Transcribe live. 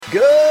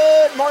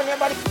Good morning,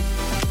 everybody.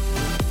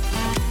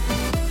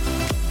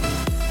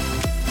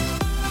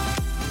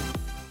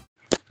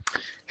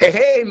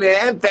 Hey,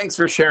 man. Thanks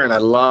for sharing. I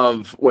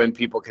love when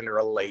people can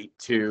relate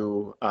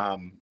to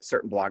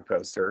certain blog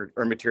posts or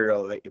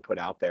material that you put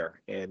out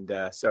there. And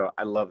so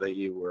I love that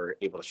you were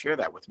able to share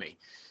that with me.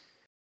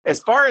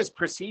 As far as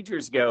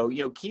procedures go,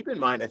 keep in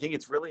mind, I think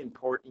it's really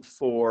important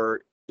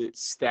for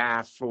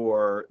staff,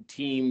 for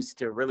teams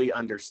to really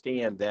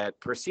understand that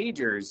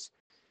procedures,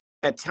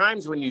 at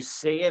times when you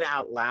say it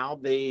out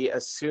loud, they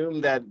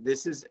assume that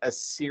this is a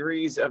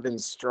series of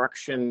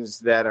instructions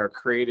that are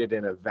created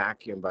in a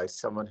vacuum by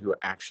someone who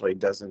actually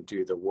doesn't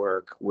do the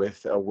work,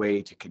 with a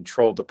way to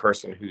control the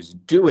person who's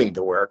doing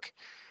the work.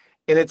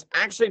 And it's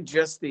actually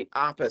just the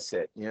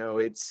opposite.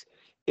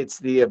 It's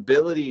the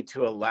ability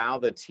to allow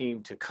the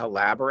team to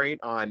collaborate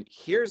on,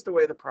 here's the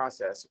way the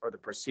process or the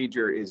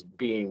procedure is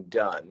being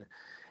done.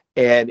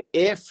 And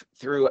if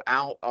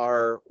throughout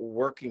our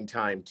working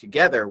time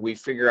together, we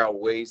figure out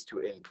ways to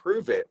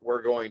improve it,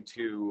 we're going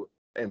to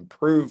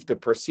improve the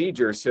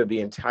procedure so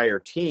the entire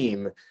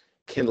team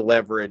can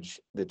leverage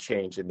the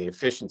change in the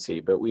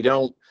efficiency. But we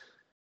don't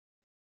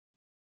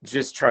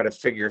just try to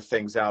figure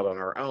things out on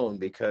our own,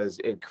 because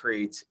it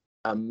creates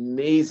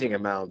amazing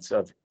amounts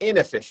of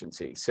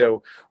inefficiency.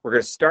 So we're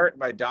going to start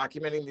by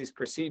documenting these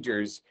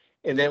procedures,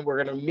 and then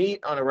we're going to meet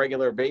on a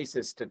regular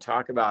basis to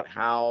talk about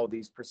how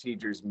these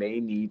procedures may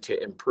need to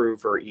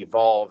improve or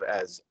evolve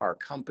as our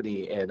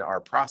company and our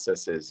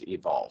processes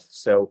evolve.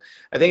 So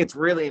I think it's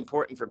really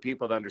important for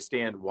people to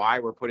understand why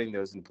we're putting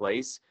those in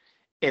place.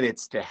 And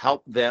it's to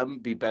help them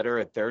be better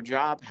at their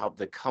job, help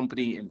the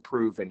company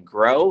improve and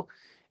grow,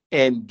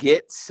 and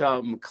get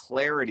some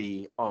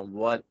clarity on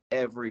what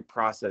every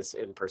process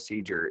and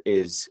procedure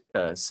is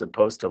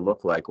supposed to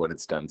look like when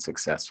it's done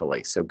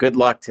successfully. So good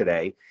luck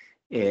today,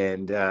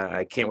 and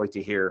I can't wait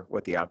to hear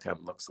what the outcome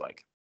looks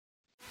like.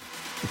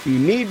 If you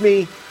need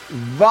me,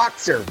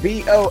 Voxer,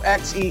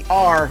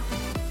 Voxer,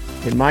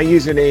 and my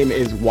username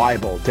is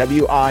Wible,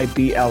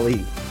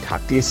 Wible.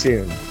 Talk to you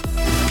soon.